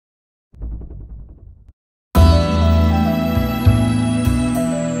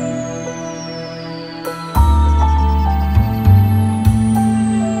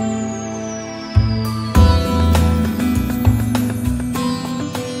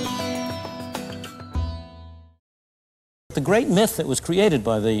The great myth that was created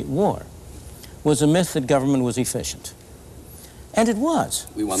by the war was a myth that government was efficient. And it was,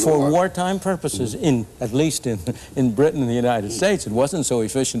 for wartime purposes, at least in Britain and the United States. It wasn't so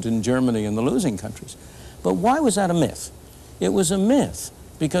efficient in Germany and the losing countries. But why was that a myth? It was a myth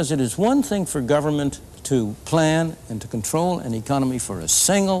because it is one thing for government to plan and to control an economy for a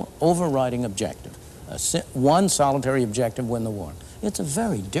single overriding objective, one solitary objective, win the war. It's a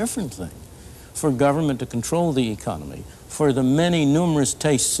very different thing for government to control the economy for the many numerous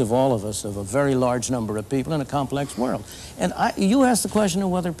tastes of all of us, of a very large number of people in a complex world. And you asked the question of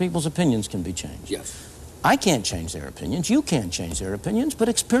whether people's opinions can be changed. Yes. I can't change their opinions, you can't change their opinions, but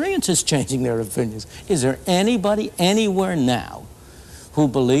experience is changing their opinions. Is there anybody anywhere now who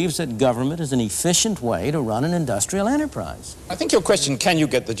believes that government is an efficient way to run an industrial enterprise? I think your question, can you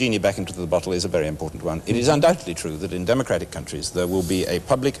get the genie back into the bottle, is a very important one. It is undoubtedly true that in democratic countries there will be a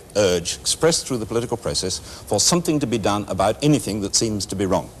public urge expressed through the political process for something to be done about anything that seems to be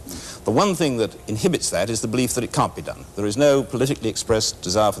wrong. The one thing that inhibits that is the belief that it can't be done. There is no politically expressed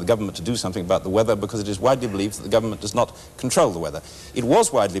desire for the government to do something about the weather because it is widely believed that the government does not control the weather. It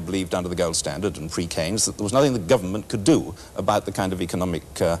was widely believed under the gold standard and pre-Keynes that there was nothing the government could do about the kind of economic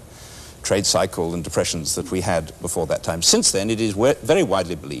trade cycle and depressions that we had before that time. Since then, it is very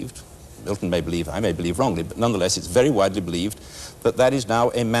widely believed, Milton may believe, I may believe wrongly, but nonetheless it's very widely believed that that is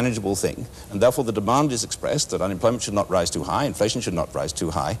now a manageable thing, and therefore the demand is expressed that unemployment should not rise too high, inflation should not rise too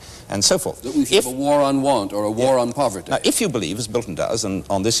high, and so forth. That we should have a war on want or a war on poverty. Now, if you believe, as Milton does, and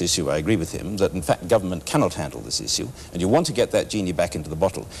on this issue I agree with him, that in fact government cannot handle this issue, and you want to get that genie back into the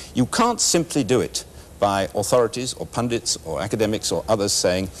bottle, you can't simply do it by authorities or pundits or academics or others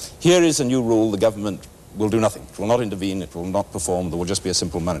saying, here is a new rule, the government will do nothing. It will not intervene, it will not perform, there will just be a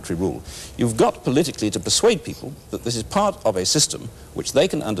simple monetary rule. You've got politically to persuade people that this is part of a system which they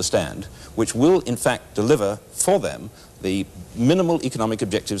can understand, which will in fact deliver for them the minimal economic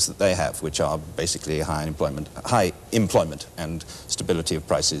objectives that they have, which are basically high employment and stability of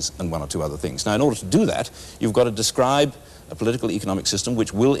prices and one or two other things. Now, in order to do that, you've got to describe a political economic system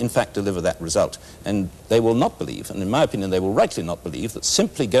which will in fact deliver that result. And they will not believe, and in my opinion they will rightly not believe, that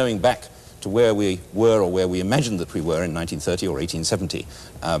simply going back to where we were or where we imagined that we were in 1930 or 1870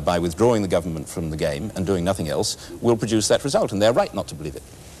 by withdrawing the government from the game and doing nothing else will produce that result, and they're right not to believe it.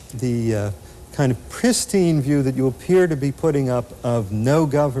 The kind of pristine view that you appear to be putting up of no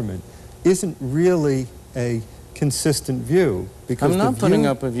government isn't really a consistent view, because I'm not putting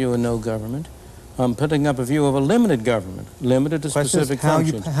up a view of no government. I'm putting up a view of a limited government, limited to specific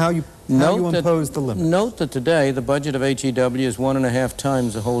functions. How you impose the limits. Note that today the budget of HEW is 1.5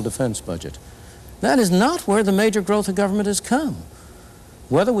 times the whole defense budget. That is not where the major growth of government has come.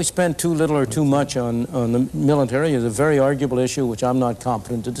 Whether we spend too little or too much on the military is a very arguable issue which I'm not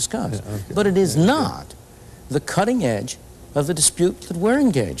competent to discuss. Yeah, okay. But it is not the cutting edge of the dispute that we're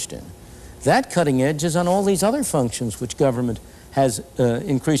engaged in. That cutting edge is on all these other functions which government has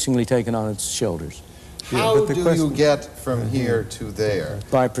increasingly taken on its shoulders. How do you get from here to there?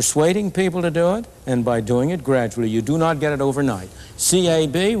 By persuading people to do it, and by doing it gradually. You do not get it overnight.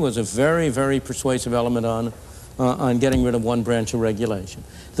 CAB was a very, very persuasive element on getting rid of one branch of regulation.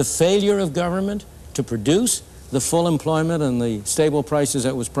 The failure of government to produce the full employment and the stable prices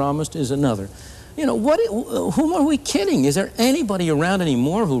that was promised is another. You know, whom are we kidding? Is there anybody around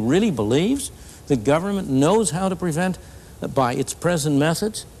anymore who really believes the government knows how to prevent, by its present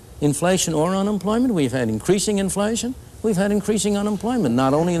methods, inflation or unemployment? We've had increasing inflation. We've had increasing unemployment,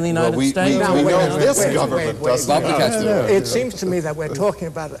 not only in the United States. We know this government doesn't. It seems to me that we're talking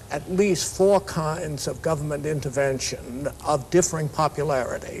about at least 4 kinds of government intervention of differing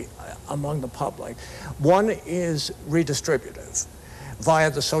popularity among the public. One is redistributive, via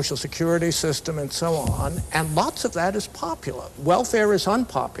the Social Security system and so on, and lots of that is popular. Welfare is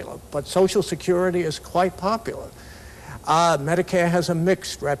unpopular, but Social Security is quite popular. Medicare has a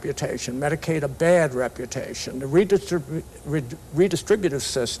mixed reputation, Medicaid a bad reputation. The redistributive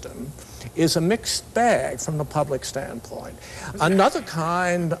system is a mixed bag from the public standpoint. Another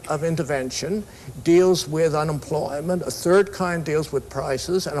kind of intervention deals with unemployment, a third kind deals with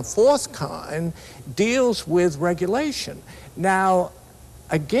prices, and a fourth kind deals with regulation. Now,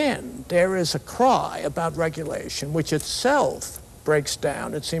 again, there is a cry about regulation, which itself breaks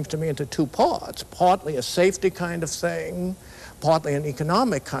down, it seems to me, into 2 parts. Partly a safety kind of thing, partly an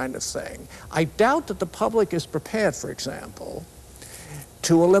economic kind of thing. I doubt that the public is prepared, for example,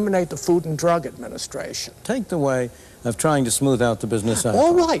 to eliminate the Food and Drug Administration. Take the way of trying to smooth out the business cycle.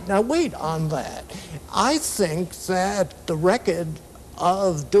 All right, now wait on that. I think that the record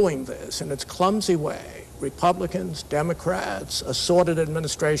of doing this in its clumsy way, Republicans, Democrats, assorted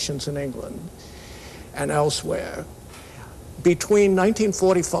administrations in England and elsewhere, between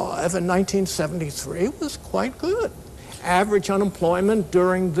 1945 and 1973 was quite good. Average unemployment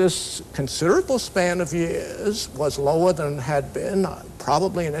during this considerable span of years was lower than it had been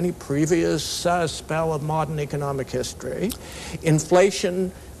probably in any previous spell of modern economic history.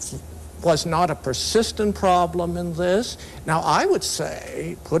 Inflation was not a persistent problem in this. Now, I would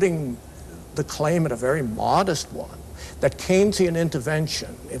say, putting the claim at a very modest one, that Keynesian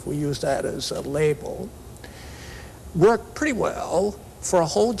intervention, if we use that as a label, worked pretty well for a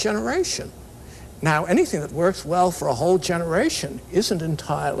whole generation. Now, anything that works well for a whole generation isn't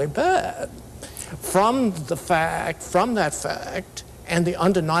entirely bad. From that fact, and the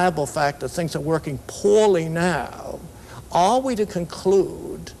undeniable fact that things are working poorly now, are we to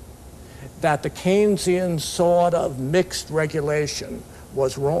conclude that the Keynesian sort of mixed regulation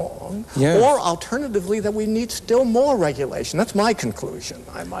was wrong, or alternatively that we need still more regulation? That's my conclusion,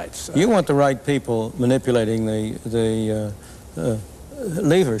 I might say. You want the right people manipulating the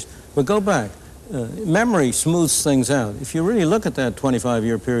levers, but go back. Memory smooths things out. If you really look at that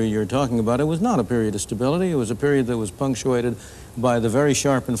 25-year period you're talking about, it was not a period of stability. It was a period that was punctuated by the very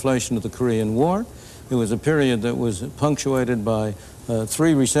sharp inflation of the Korean War. It was a period that was punctuated by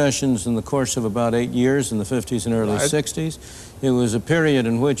 3 recessions in the course of about 8 years in the 50s and early 60s. It was a period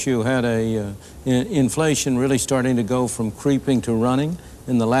in which you had inflation really starting to go from creeping to running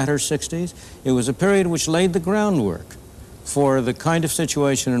in the latter 60s. It was a period which laid the groundwork for the kind of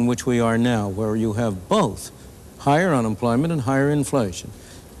situation in which we are now, where you have both higher unemployment and higher inflation.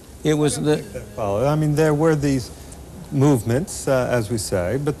 It was I mean, there were these movements, as we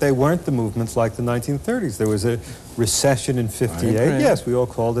say, but they weren't the movements like the 1930s. There was a recession in '58. Yes, we all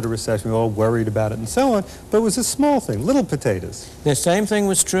called it a recession. We all worried about it and so on, but it was a small thing, little potatoes. The same thing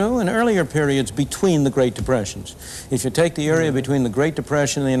was true in earlier periods between the Great Depressions. If you take the area between the Great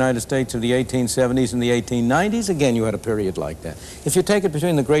Depression in the United States of the 1870s and the 1890s, again, you had a period like that. If you take it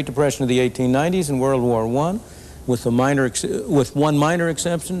between the Great Depression of the 1890s and World War I, with one minor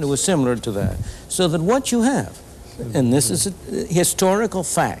exception, it was similar to that. So that what you have, and this is a historical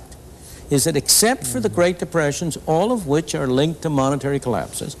fact, is that except for the Great Depressions, all of which are linked to monetary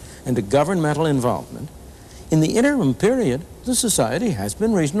collapses and to governmental involvement, in the interim period, the society has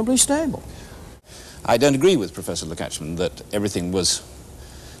been reasonably stable. I don't agree with Professor Lukachman that everything was,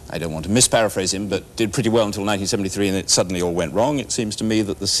 I don't want to misparaphrase him, but did pretty well until 1973 and it suddenly all went wrong. It seems to me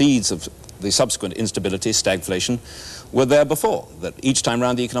that the seeds of the subsequent instability, stagflation, were there before, that each time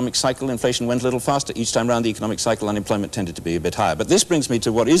round the economic cycle, inflation went a little faster. Each time round the economic cycle, unemployment tended to be a bit higher. But this brings me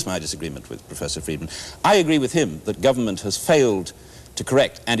to what is my disagreement with Professor Friedman. I agree with him that government has failed to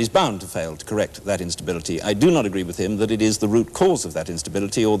correct, and is bound to fail to correct, that instability. I do not agree with him that it is the root cause of that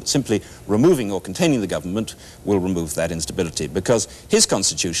instability, or that simply removing or containing the government will remove that instability. Because his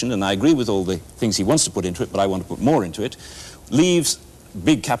constitution, and I agree with all the things he wants to put into it, but I want to put more into it, leaves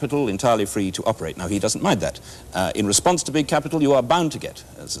big capital entirely free to operate. Now, he doesn't mind that. In response to big capital, you are bound to get,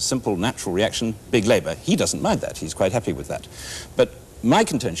 as a simple natural reaction, big labor. He doesn't mind that. He's quite happy with that. But my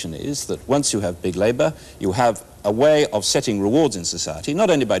contention is that once you have big labor, you have a way of setting rewards in society, not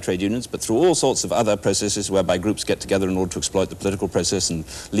only by trade unions, but through all sorts of other processes whereby groups get together in order to exploit the political process and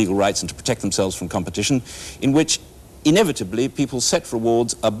legal rights and to protect themselves from competition, in which inevitably people set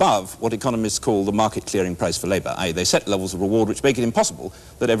rewards above what economists call the market clearing price for labor, i.e. they set levels of reward which make it impossible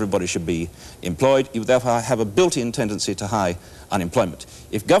that everybody should be employed. You therefore have a built-in tendency to high unemployment.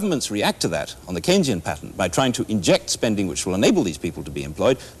 If governments react to that on the Keynesian pattern by trying to inject spending which will enable these people to be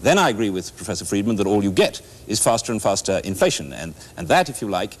employed, then I agree with Professor Friedman that all you get is faster and faster inflation, and that, if you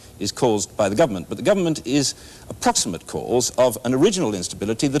like, is caused by the government. But the government is a proximate cause of an original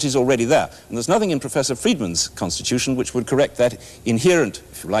instability that is already there, and there's nothing in Professor Friedman's constitution which would correct that inherent,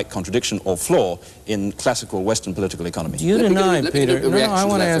 if you like, contradiction or flaw in classical Western political economy. Do you deny, Peter, I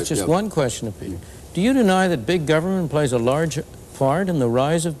want to ask just one question of Peter. Do you deny that big government plays a large part in the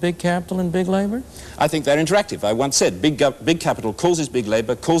rise of big capital and big labor? I think they're interactive. I once said big capital causes big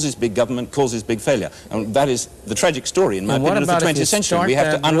labor, causes big government, causes big failure. And that is the tragic story, in my opinion, of the 20th century. We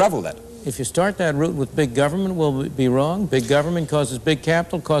have to unravel that. If you start that route with big government, will it be wrong? Big government causes big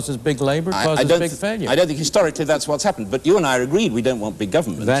capital, causes big labor, causes big failure. I don't think historically that's what's happened. But you and I are agreed we don't want big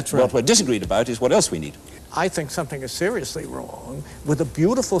government. That's right. What we're disagreed about is what else we need. I think something is seriously wrong with a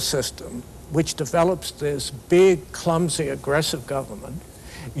beautiful system which develops this big, clumsy, aggressive government,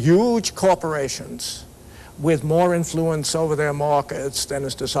 huge corporations with more influence over their markets than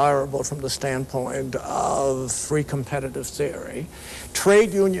is desirable from the standpoint of free competitive theory,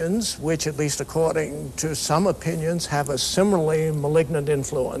 trade unions, which at least according to some opinions have a similarly malignant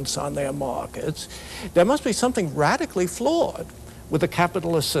influence on their markets. There must be something radically flawed with a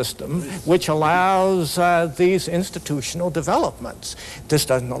capitalist system which allows these institutional developments. This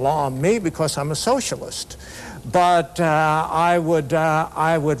doesn't alarm me because I'm a socialist. But I would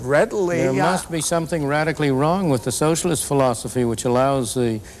readily... There must be something radically wrong with the socialist philosophy which allows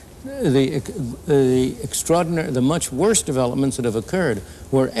the extraordinary, the much worse developments that have occurred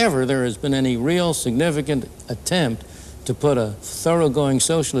wherever there has been any real significant attempt to put a thoroughgoing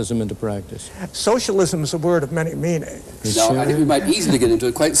socialism into practice. Socialism is a word of many meanings. Now, I think we might easily get into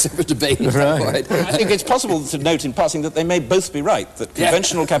a quite separate debate. Right. I think it's possible to note in passing that they may both be right, that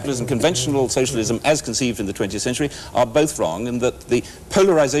conventional capitalism, conventional socialism as conceived in the 20th century are both wrong, and that the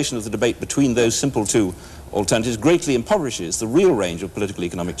polarization of the debate between those simple two alternatives greatly impoverishes the real range of political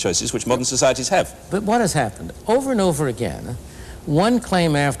economic choices which modern societies have. But what has happened? Over and over again, one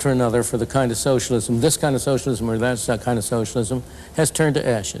claim after another for the kind of socialism, this kind of socialism or that kind of socialism, has turned to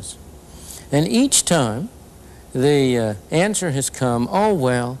ashes. And each time, the answer has come, oh,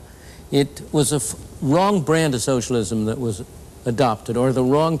 well, it was a wrong brand of socialism that was adopted, or the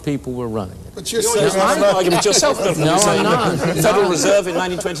wrong people were running it. But you're saying an argument yourself, Milton. No, I'm not. The Federal Reserve in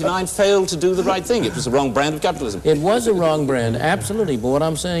 1929 failed to do the right thing. It was the wrong brand of capitalism. It was a wrong brand, absolutely, but what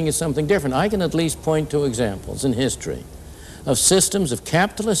I'm saying is something different. I can at least point to examples in history of systems, of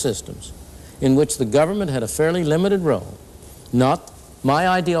capitalist systems, in which the government had a fairly limited role, not my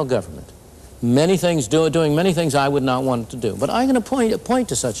ideal government. Many things doing many things I would not want it to do. But I'm going to point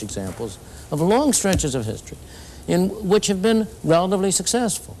to such examples of long stretches of history in which have been relatively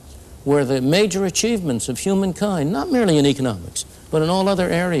successful, where the major achievements of humankind, not merely in economics, but in all other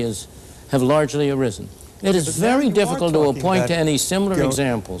areas, have largely arisen. It is very difficult to point to any similar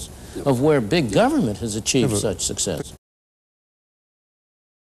examples of where big government has achieved such success.